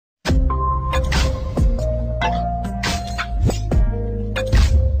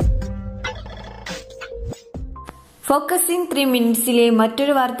Focusing 3 മിനിറ്റ്സിലെ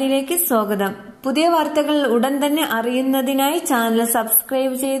മറ്റൊരു വാർത്തയിലേക്ക് സ്വാഗതം. പുതിയ വാർത്തകൾ ഉടൻ തന്നെ അറിയുന്നതിനായി ചാനൽ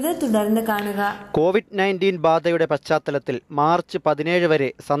സബ്സ്ക്രൈബ് ചെയ്ത് തുടർന്ന് കാണുക. കോവിഡ്-19 ബാധയുടെ പശ്ചാത്തലത്തിൽ മാർച്ച് 17 വരെ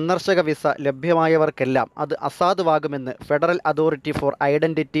സന്ദർശക വിസ ലഭ്യമായവർക്കെല്ലാം അത് അസാധുവാകുമെന്ന് federal authority four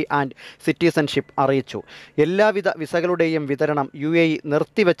identity and citizenship അറിയിച്ചു. എല്ലാവിധ വിസകളുടെയും വിതരണം UAE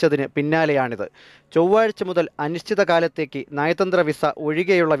നിർത്തിവെച്ചതിന് പിന്നാലെയാണിത്. ചൊവ്വാഴ്ച മുതൽ അനിശ്ചിതകാലത്തേക്ക് നയതന്ത്ര വിസ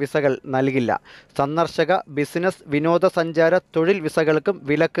ഒഴികെയുള്ള വിസകൾ നൽകില്ല. സന്ദർശക, ബിസിനസ്, വിനോദസഞ്ചാര, തൊഴിൽ വിസകൾക്കും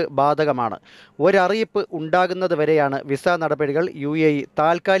വിലക്ക് ബാധകമാണ്. ഒരറിയിപ്പ് ഉണ്ടാകുന്നതുവരെയാണ് വിസ നടപടികൾ UAE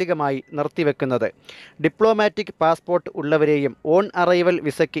താൽക്കാലികമായി നിർത്തിവെക്കുന്നത്. ഡിപ്ലോമാറ്റിക് പാസ്പോർട്ട് ഉള്ളവരെയും ഓൺ അറൈവൽ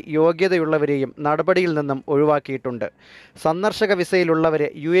വിസയ്ക്ക് യോഗ്യതയുള്ളവരെയും നടപടിയിൽ നിന്നും ഒഴിവാക്കിയിട്ടുണ്ട്. സന്ദർശക വിസയിലുള്ളവരെ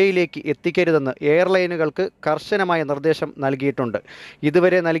UAEയിലേക്ക് എത്തിക്കരുതെന്ന് എയർലൈനുകൾക്ക് കർശനമായ നിർദ്ദേശം നൽകിയിട്ടുണ്ട്.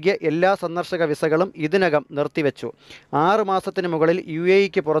 ഇതുവരെ നൽകിയ എല്ലാ സന്ദർശക വിസകളും ഇതിനകം നിർത്തിവെച്ചു. 6 മാസത്തിന് മുകളിൽ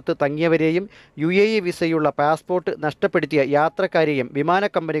UAEക്ക് പുറത്ത് തങ്ങിയവരെയും UAE വിസയുള്ള പാസ്പോർട്ട് നഷ്ടപ്പെടുത്തിയ യാത്രക്കാരെയും വിമാന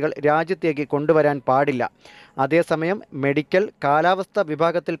കമ്പനികൾ രാജ്യത്തേക്ക് കൊണ്ടുവരാൻ പാടില്ല. അതേസമയം മെഡിക്കൽ, കാലാവസ്ഥ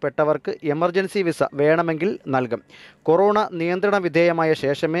വിഭാഗത്തിൽപ്പെട്ടവർക്ക് എമർജൻസി വിസ വേണമെങ്കിൽ നൽകും. കൊറോണ നിയന്ത്രണ വിധേയമായ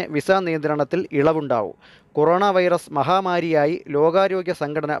ശേഷമേ വിസ നിയന്ത്രണത്തിൽ ഇളവുണ്ടാവൂ. കൊറോണ വൈറസ് മഹാമാരിയായി ലോകാരോഗ്യ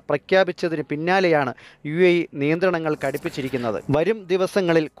സംഘടന പ്രഖ്യാപിച്ചതിന് പിന്നാലെയാണ് UAE നിയന്ത്രണങ്ങൾ കടുപ്പിച്ചിരിക്കുന്നത്. വരും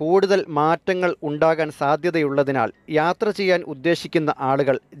ദിവസങ്ങളിൽ കൂടുതൽ മാറ്റങ്ങൾ ഉണ്ടാകാൻ സാധ്യതയുള്ളതിനാൽ യാത്ര ചെയ്യാൻ ഉദ്ദേശിക്കുന്ന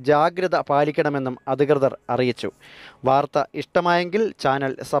ആളുകൾ ജാഗ്രത പാലിക്കണമെന്നും അധികൃതർ അറിയിച്ചു. വാർത്ത ഇഷ്ടമായെങ്കിൽ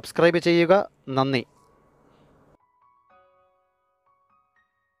ചാനൽ സബ്സ്ക്രൈബ് ചെയ്യുക. നന്ദി.